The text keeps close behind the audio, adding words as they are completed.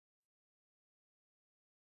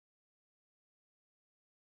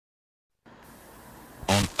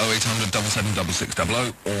0800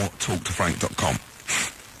 776600 or talktofrank.com.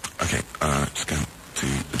 Okay, just go to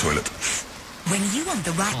the toilet. When you want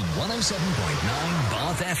the right... On 107.9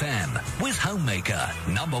 Bath FM with Homemaker.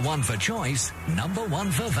 Number one for choice, number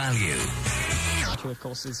one for value. Of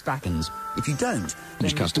course, is seconds. If you don't...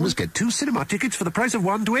 These customers get 2 cinema tickets for the price of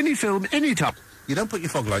 1 to any film, any time. You don't put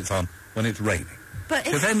your fog lights on when it's raining. But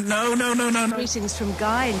if... Then, no. Greetings from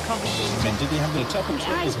Guy in Coventry. Did he have the top and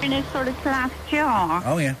It's in a sort of glass jar.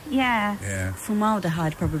 Oh, yeah. Yeah. Yeah.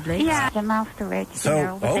 Formaldehyde, probably. Yeah, the master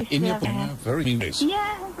So, in your very nice.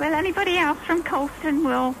 Yeah, well, anybody else from Colston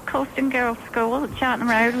Girls' School at Charlton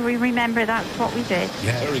Road, we remember that's what we did.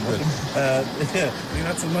 Yeah, very good. Yeah, you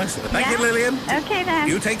had some nice... Thank you, Lillian. Okay, then.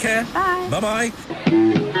 You take care. Bye. Bye-bye.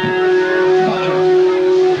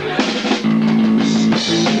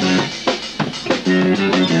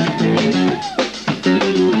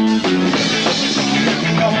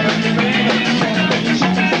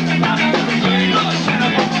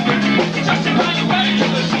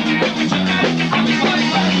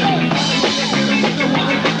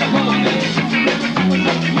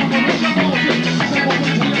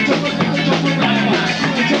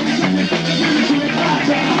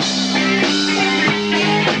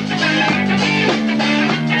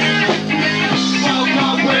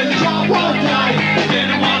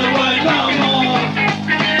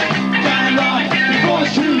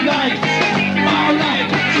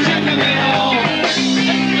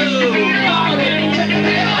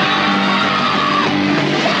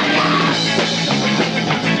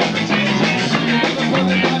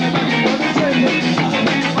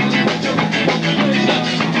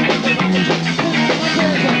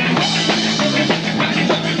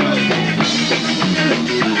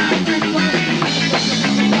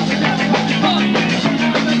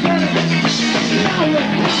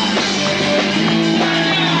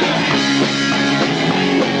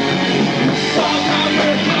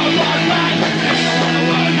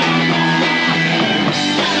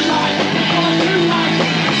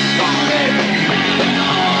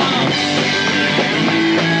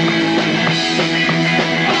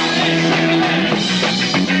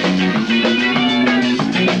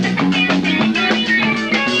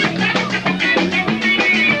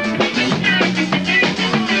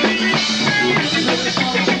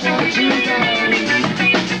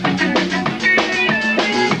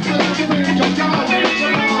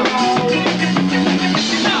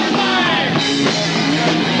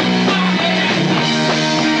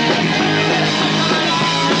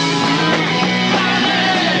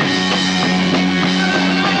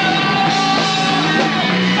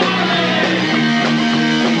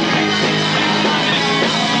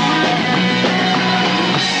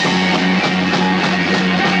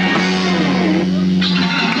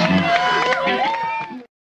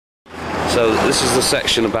 This is the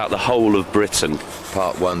section about the whole of Britain.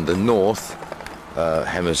 Part 1, the North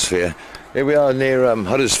Hemisphere. Here we are near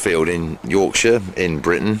Huddersfield in Yorkshire, in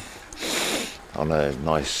Britain, on a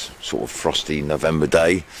nice sort of frosty November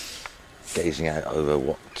day, gazing out over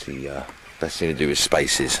what the best thing to do with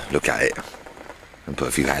space is. Look at it and put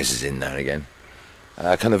a few houses in now and again.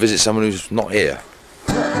 Kind of visit someone who's not here.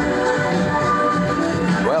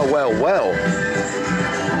 Well.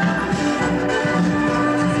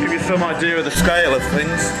 Give you some idea of the scale of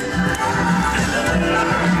things.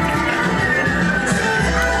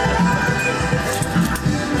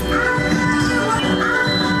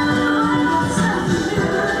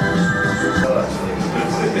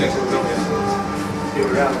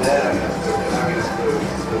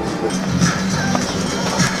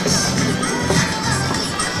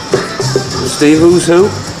 Steve, who's who?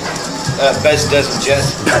 Bez, Des and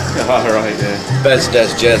Jez. Oh, right, yeah. Bez, Des,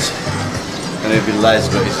 Jez. And he'd be Les,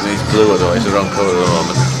 but he's blue otherwise, the wrong colour at the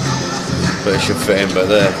moment. But it should fit in better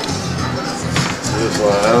there. It's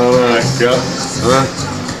like, oh my god. Huh?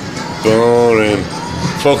 Boring.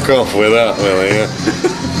 Fuck off with that, will you?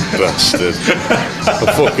 Bastard.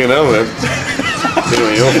 I fucking have him. You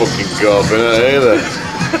know, you're fucking gawping at either.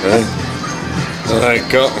 Eh? Alright,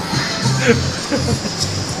 cock.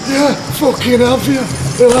 Yeah, fucking have you.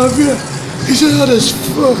 I'll have you. He's hard as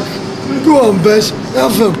fuck. Go on, Bez,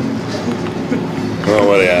 have him. Oh,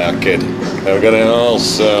 well, yeah, kid. I've got it all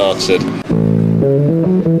sorted.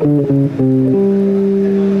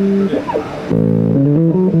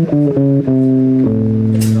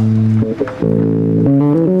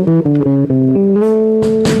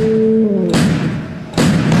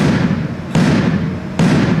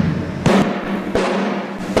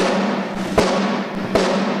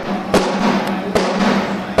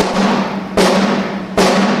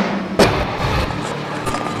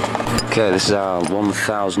 Okay, this is our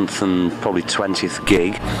 1000th and probably 20th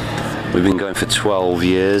gig. We've been going for 12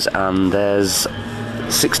 years and there's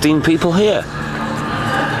 16 people here.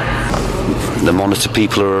 The monitor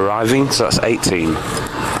people are arriving, so that's 18.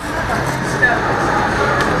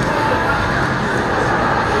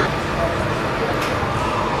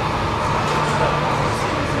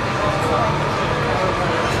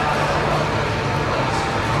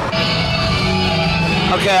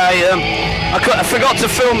 Okay, I forgot to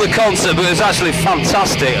film the concert, but it was actually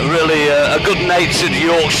fantastic. Really a good-natured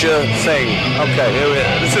Yorkshire thing. Okay, here we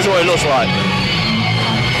are. This is what it looks like.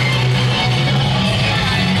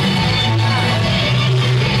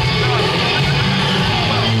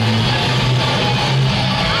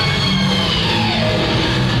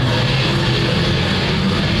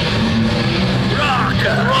 Rock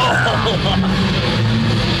and roll!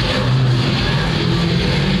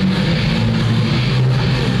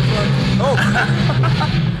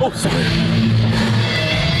 Oh, sorry.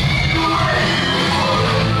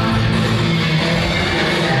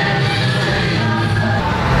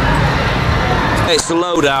 It's the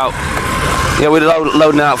loadout. Yeah, we're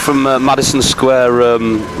loading out from Madison Square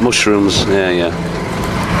mushrooms. Yeah.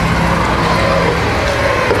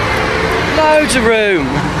 Loads of room.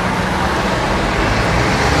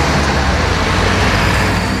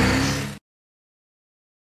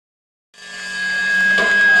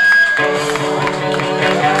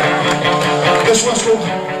 This one's called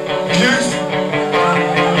Youth.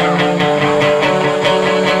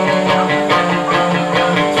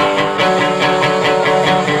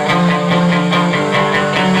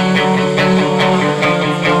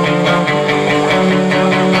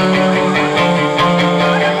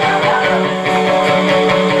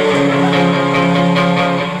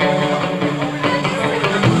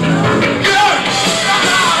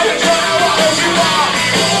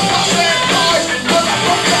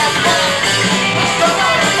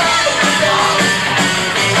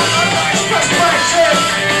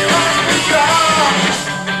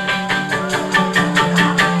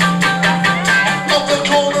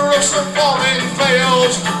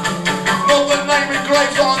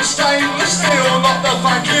 Stainless steel, not the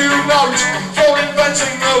thank you note for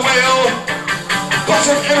inventing the wheel, but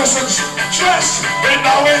an innocence dressed in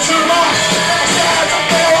knowing too much. I'm scared of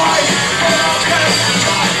their eyes, but I can't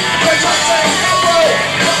try. They just take the bull,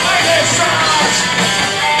 but make it sad.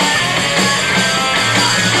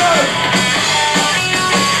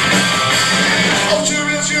 Oh, to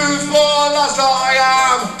his youthful as I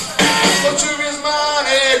am, but to his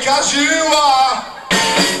manic as you are.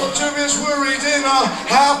 To his worried inner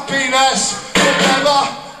happiness, but never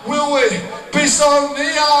will we be so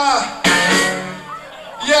near.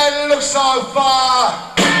 Yeah, look so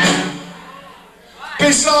far,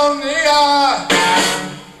 be so near.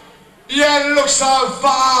 Yeah, look so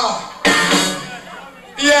far.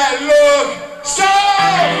 Yeah, look so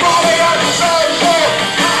far. Yeah, so far.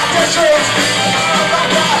 The truth,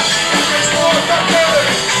 it's more than good.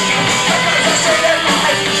 I'm gonna see it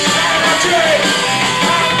life and a dream.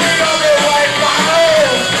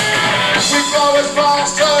 We grow as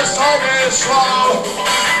fast as time is slow.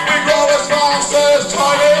 We grow as fast as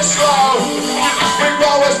time is slow. We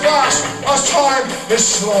grow as fast as time is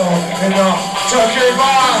slow enough to keep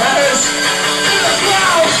our heads in the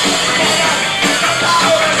clouds.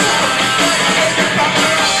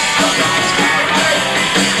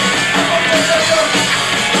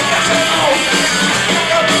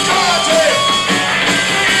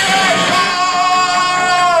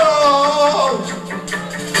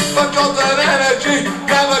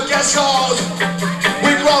 Never gets old.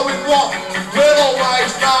 We grow in what we'll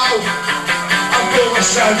always know and feel the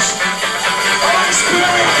sense of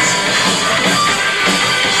experience.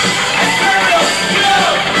 Experience, you!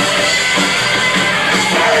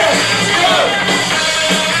 Experience, you!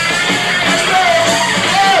 Experience,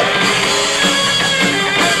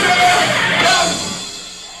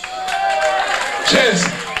 you! Cheers.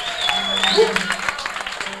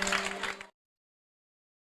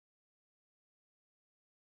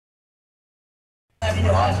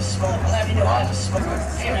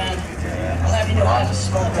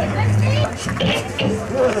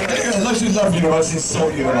 Unless you love universe, it's so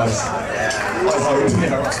universe.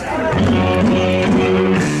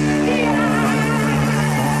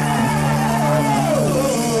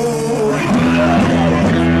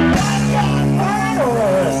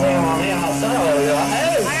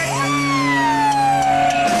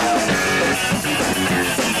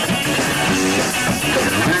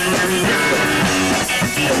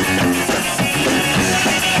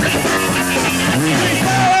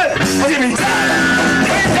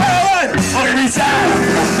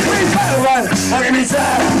 I'll give me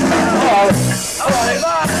time.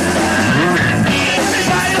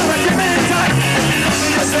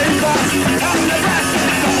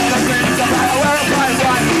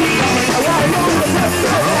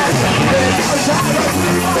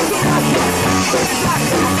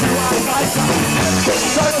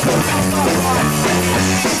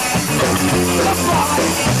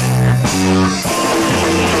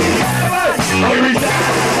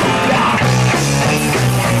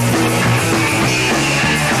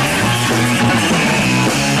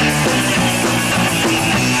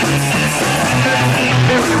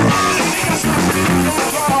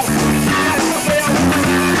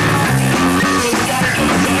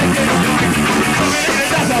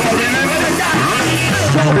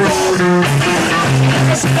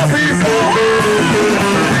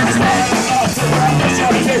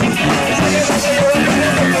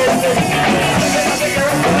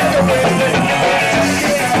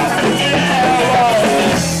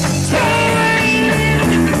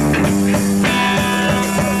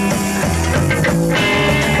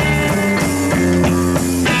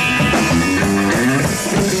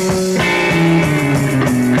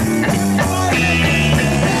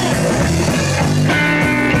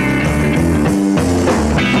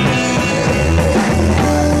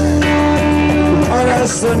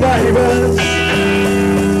 The neighbours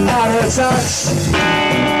are attached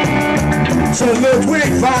to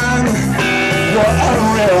Ludwig van were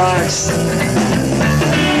unrelaxed.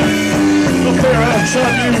 The fear of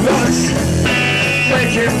turbulence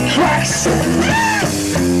making cracks.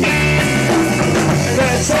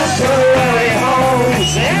 They're temporary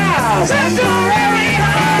homes, yeah, temporary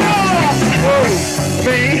homes. Oh,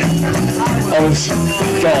 me, I was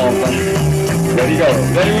gone. Ready go.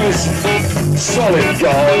 Then it was solid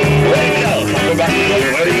goal. Ready go. Go back to goal.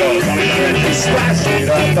 Ready go. Splash.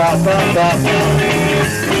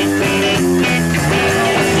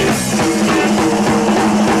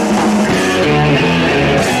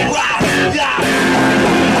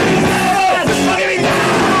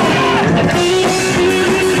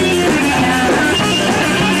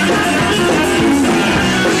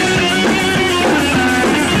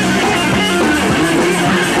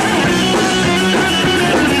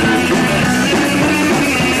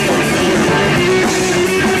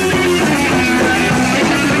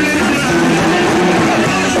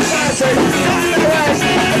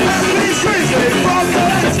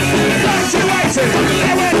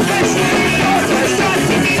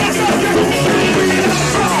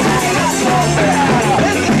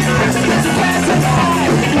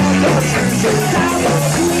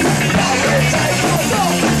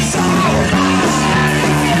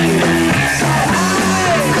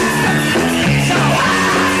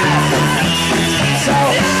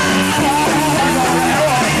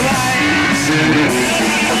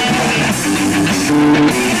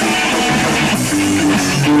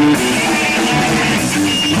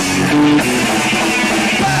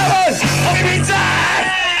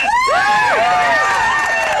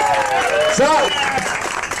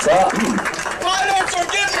 Why don't you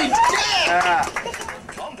forgive me? Yeah.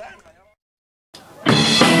 Calm down.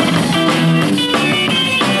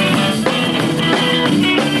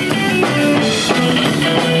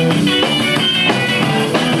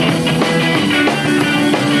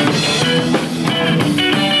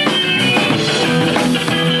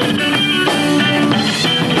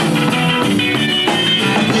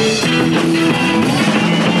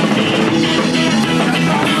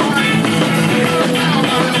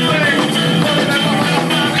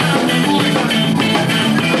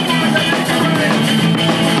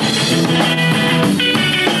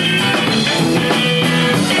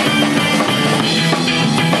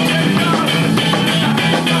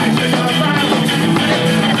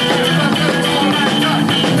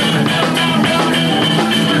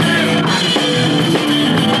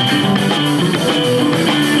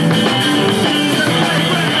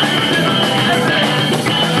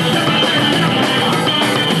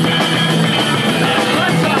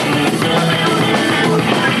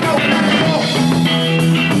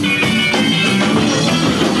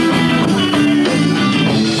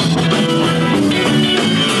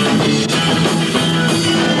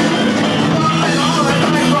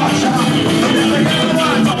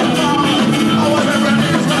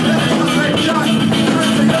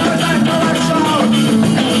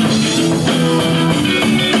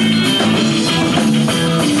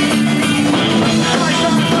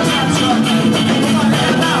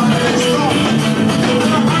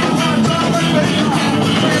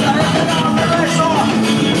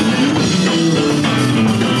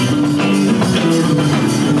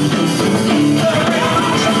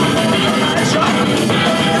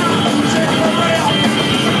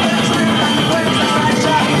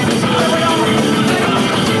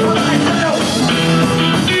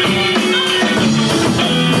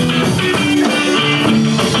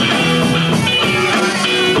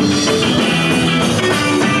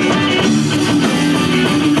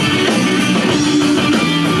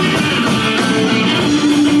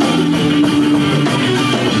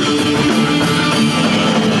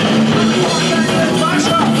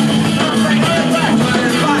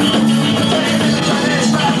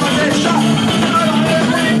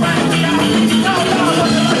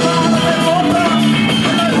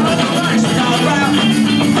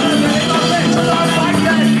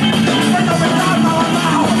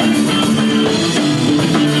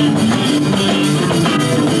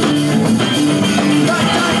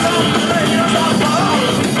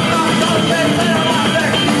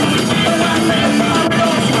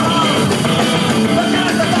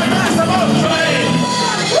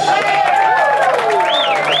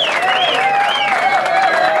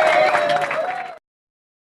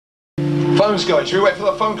 phone's going. Should we wait for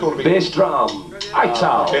that phone call to be... Bass drum.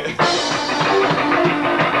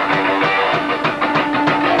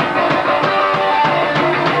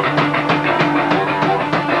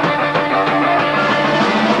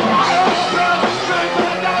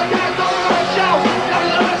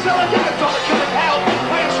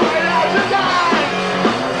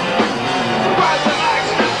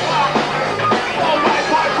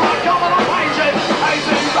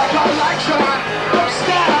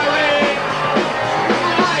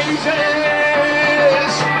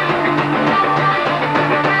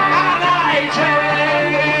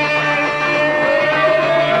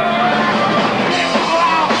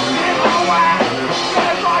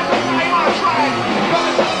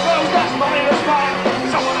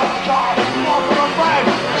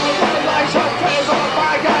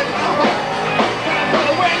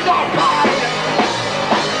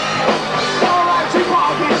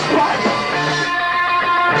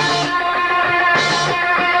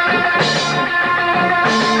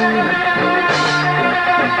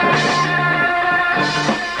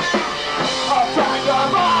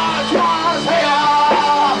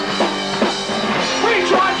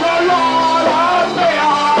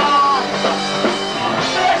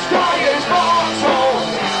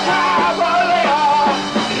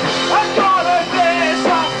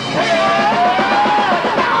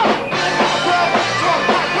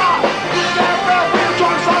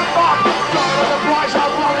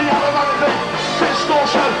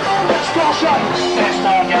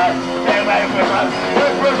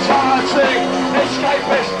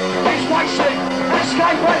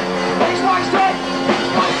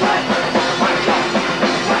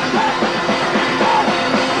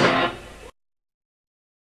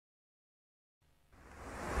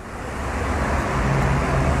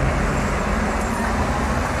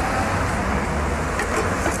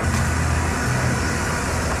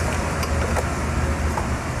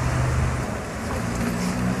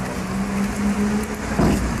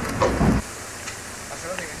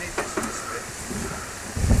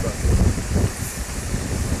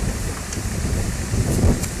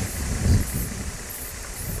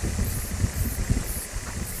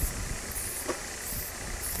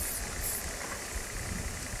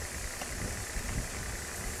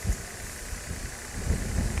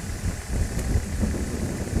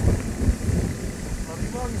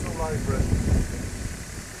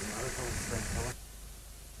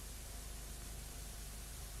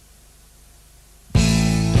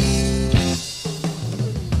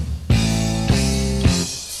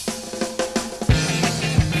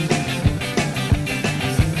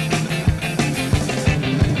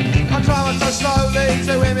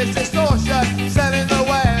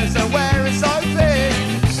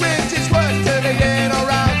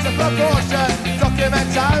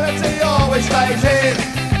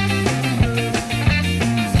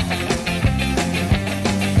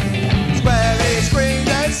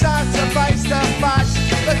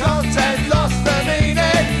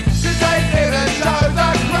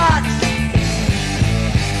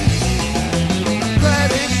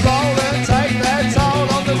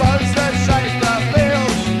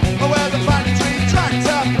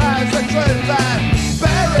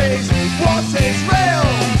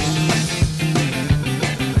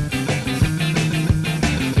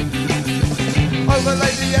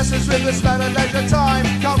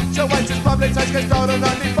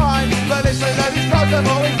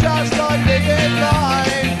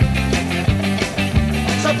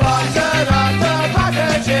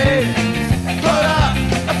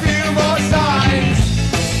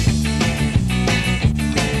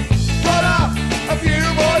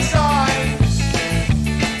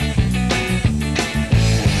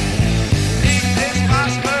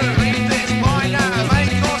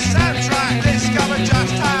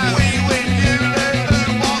 Just how we win, you lose,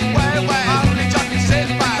 what, where, only just sit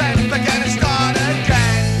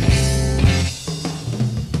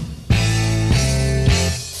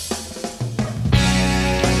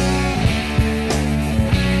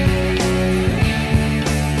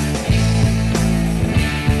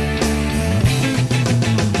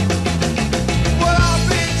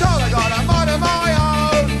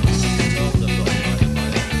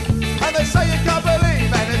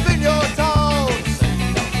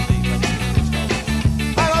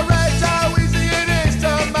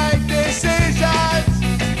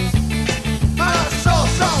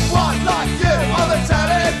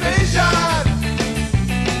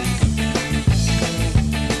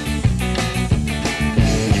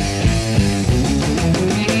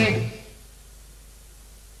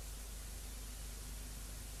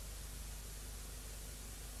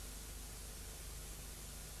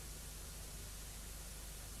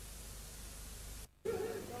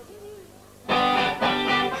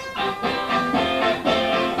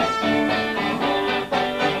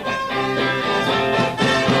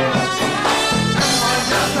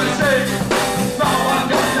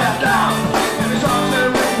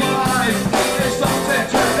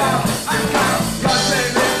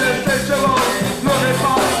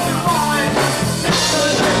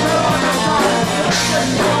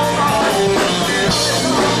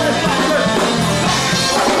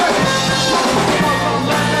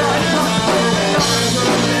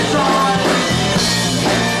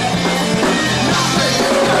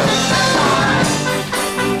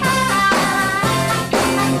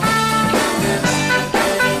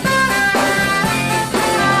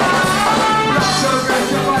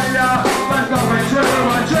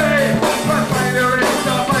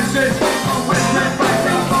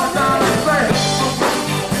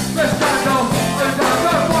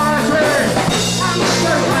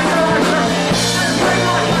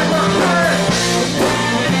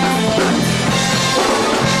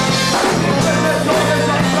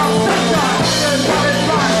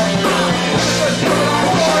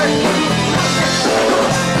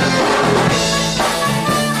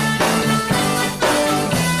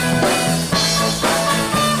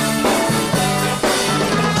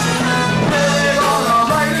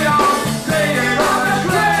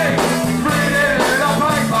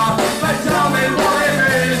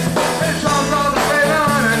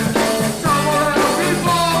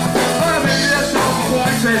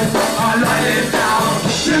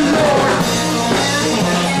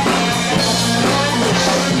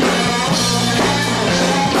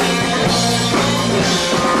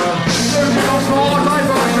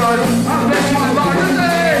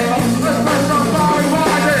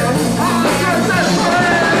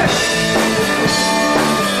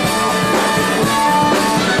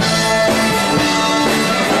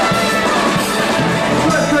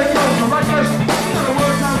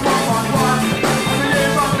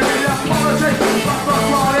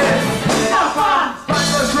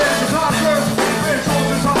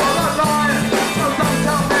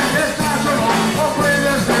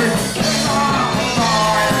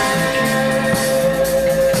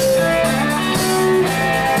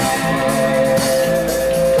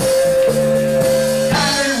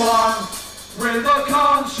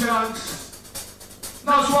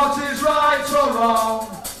knows what is right or wrong.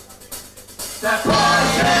 They're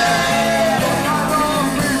fighting for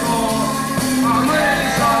people. Our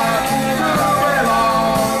reason to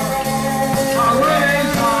belong. Our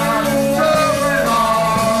reason to belong.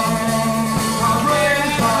 Our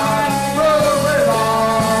reason to belong.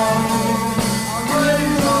 Our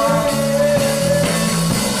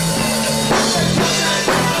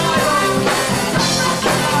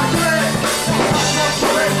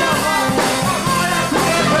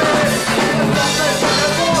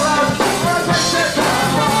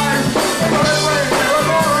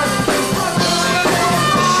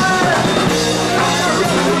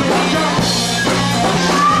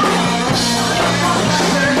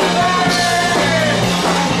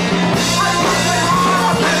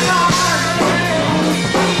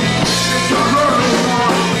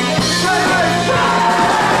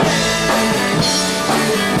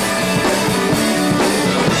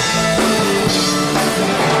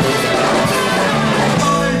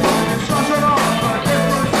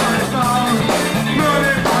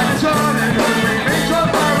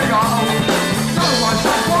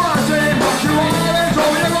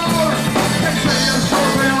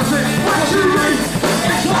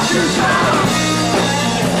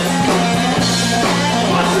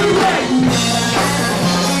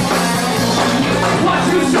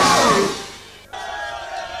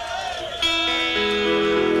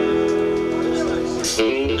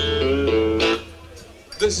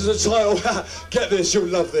This is a title. Get this, you'll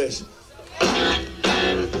love this.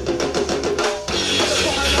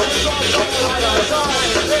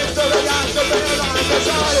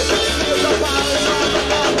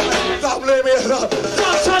 Don't leave me alone.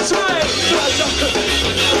 Don't touch me.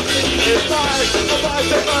 It's mine. The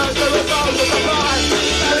first immerse the result of the blind.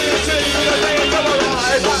 And you see the things of a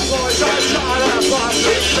rise. That voice I'm trying to find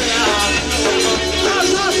me fear. Don't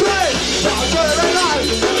touch me. Don't do me like.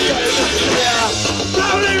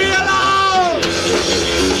 Don't leave me alone.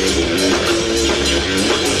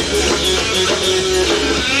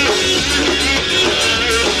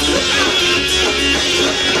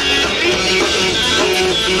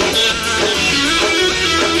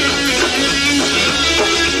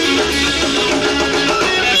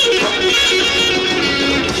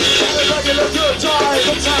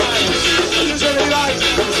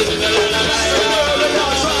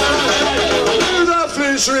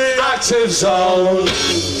 Reactive zone.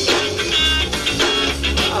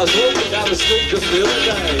 I was walking down the street just the other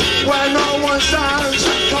day where no one stands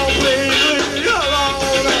completely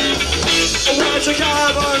alone. We're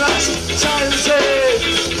together, that's tempting.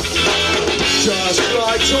 Just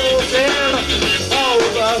like talking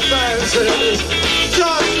over fences.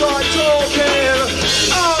 Just like talking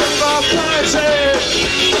over fences.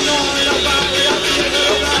 Knowing about the other end of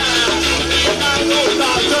the land. And all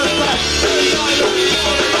that just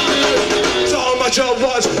so much of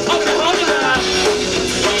what's up there.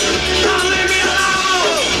 Don't leave me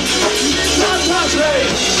alone. Don't touch me.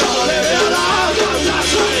 Don't leave me alone. Don't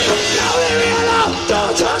touch me. Don't leave me alone.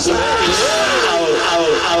 Don't touch me.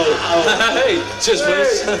 Ow. Hey, just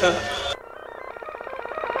miss.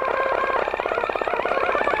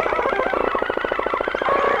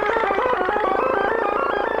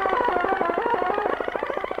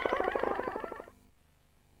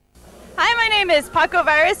 Is Paco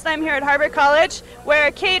Virus, and I'm here at Harvard College, where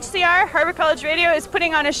KHCR, Harvard College Radio, is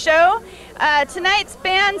putting on a show. Tonight's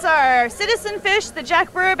bands are Citizen Fish, the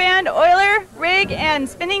Jack Brewer Band, Euler, Rig, and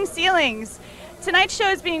Spinning Ceilings. Tonight's show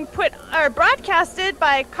is being broadcasted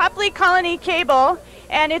by Copley Colony Cable,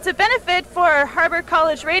 and it's a benefit for Harvard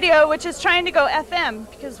College Radio, which is trying to go FM,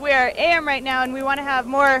 because we are AM right now, and we want to have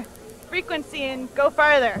more frequency and go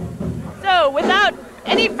farther. So, without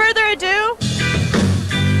any further ado,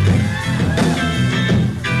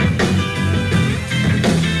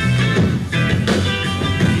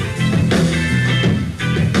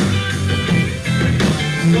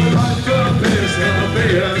 life appears to be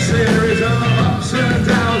a series of ups and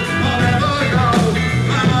downs. I'll never know.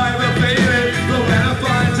 Am I the feeling? But when I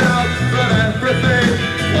find out that everything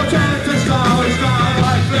will turn to stone, it's not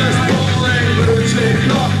like this falling routine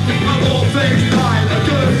clock of all things fine, a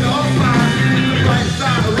good or bad. The place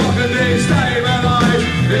that rock and destabilize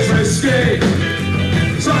is risky,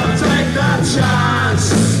 so I'll take that chance.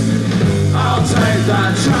 I'll take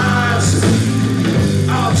that chance.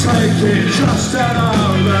 I'll take it just to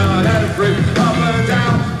know that every up and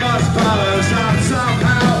down must balance out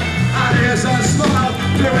somehow. And here's a smile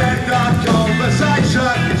to end that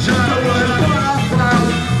conversation. Should would put a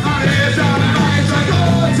frown. And here's a major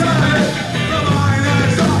call to hit. The line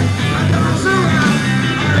is up and dance around.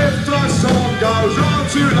 And if the song goes on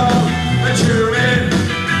too long, then tune in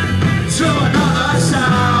to another sound.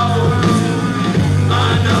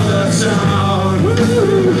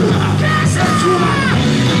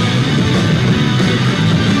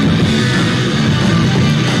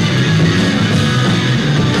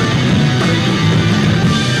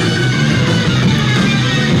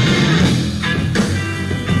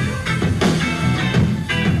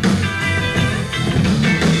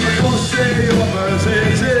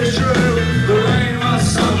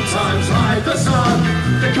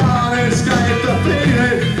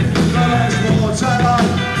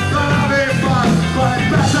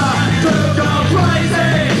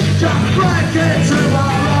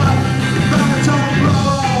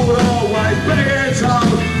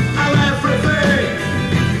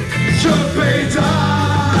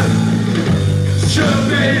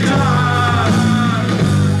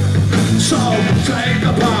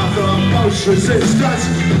 resistance.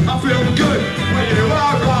 I feel good when you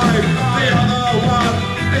arrive. The other one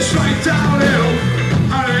is straight downhill,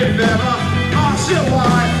 and it never asks you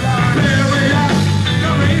why. Period,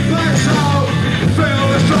 the replay show. Feel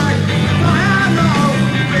the strength, I know.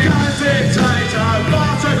 We can't dictate how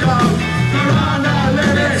far to go. There are no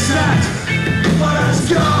limits set. Well, let's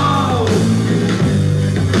go.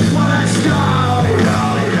 Well, let's go.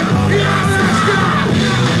 Yeah, let's go.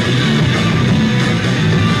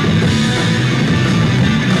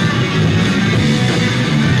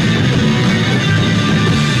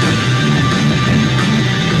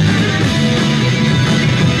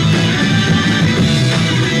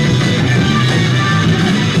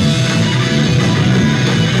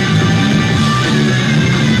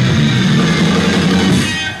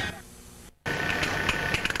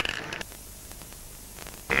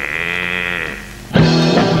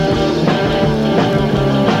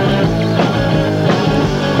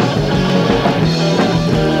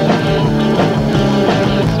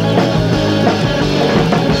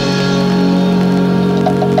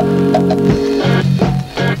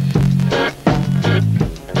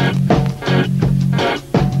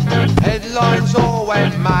 Headlines all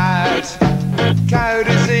went mad. Cow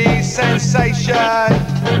disease sensation.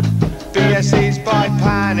 BSE's by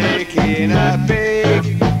panic in a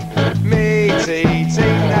big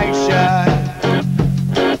meat-eating nation.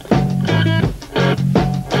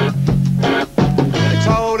 They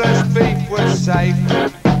told us beef was safe,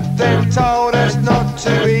 then told us not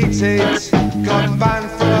to eat it. Got banned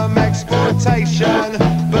from exportation,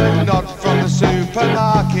 but not from the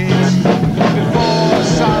supermarket. Before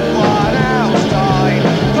someone else died,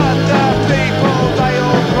 but the people, they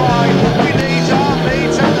all cried. We need our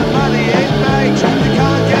meat and the money it makes. You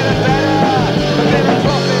can't get a bit of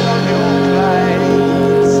profit on your plate.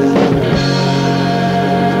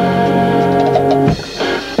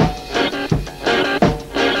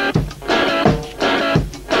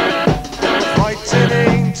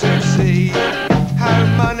 Frightening to see how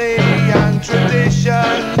money and tradition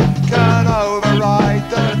can override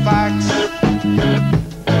the facts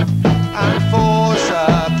and force a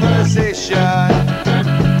position.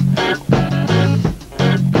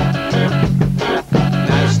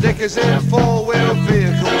 Now stickers in four-wheel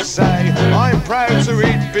vehicles say I'm proud to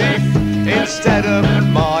eat beef instead of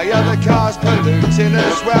my other cars polluting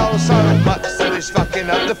as well. So much that it's fucking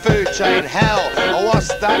up the food chain. Hell, oh,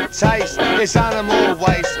 what's that taste? It's animal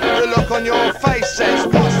waste. The look on your face says,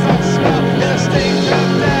 what's that smell? It's a stink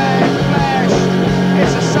of dead flesh.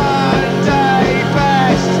 It's a Sunday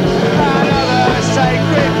best. And other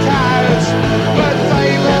sacred cows, but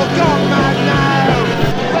they've all gone mad now.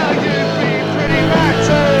 Well, you'd be pretty mad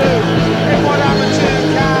too if what happened to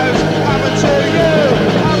cows happened to you.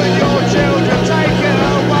 Having your children taken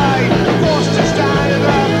away, forced to stand at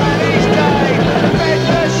a penny's day, fed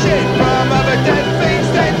the shit from other dead fiends,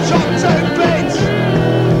 then chopped to bits.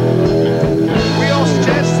 We all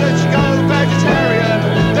suggest that you go vegetarian,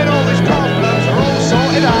 then all these problems are all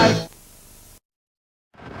sorted out.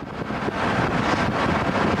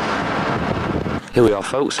 Here we are,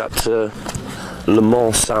 folks, at Le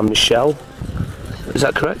Mans Saint-Michel. Is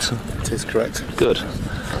that correct? It is correct. Good.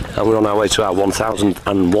 And we're on our way to our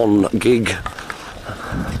 1001 gig.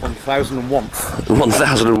 1001.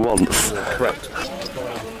 1001. Correct.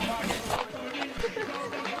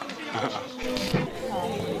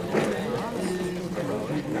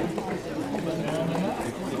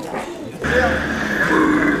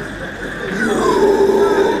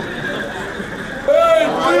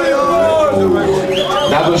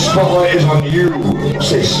 Now the spotlight is on you,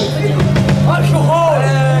 sis. Alcohol!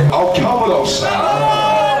 Oh, Commodus.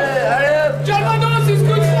 John Madonna is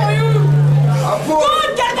good for you! Good,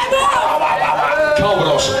 get them out!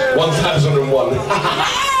 Commodus, 1001.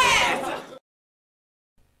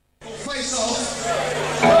 Face off!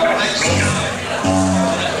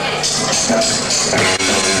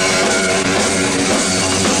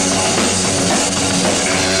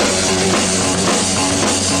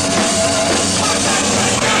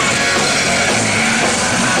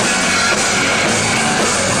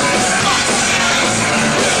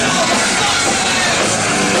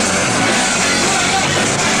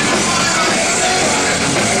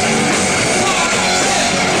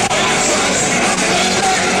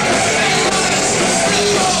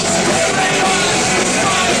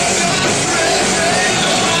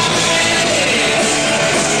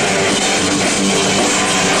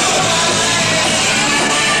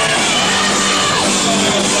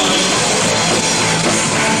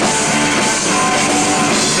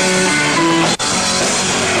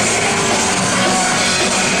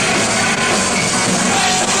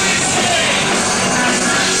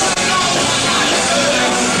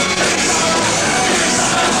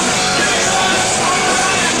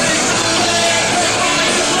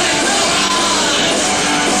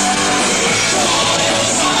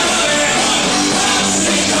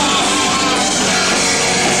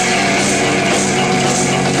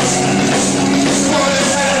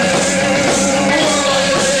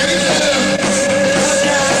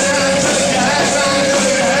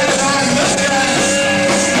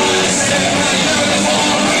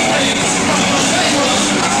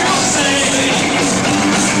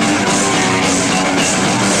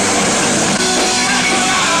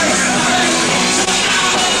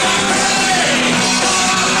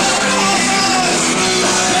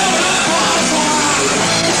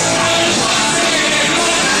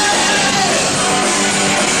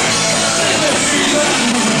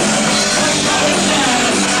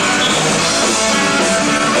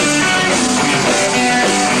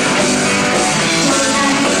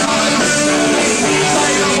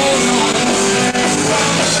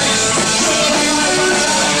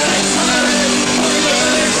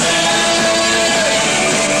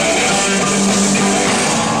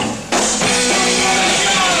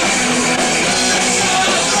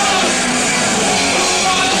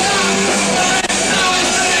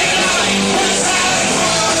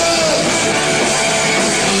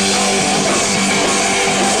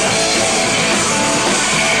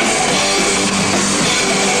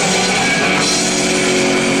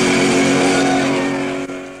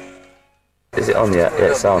 Is it on yet?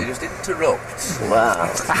 Yeah, it's on. You just interrupt.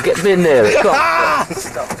 Wow. Get me near it. Come on.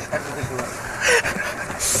 Stop.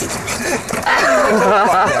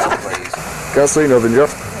 Can't see nothing,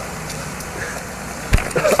 Josh.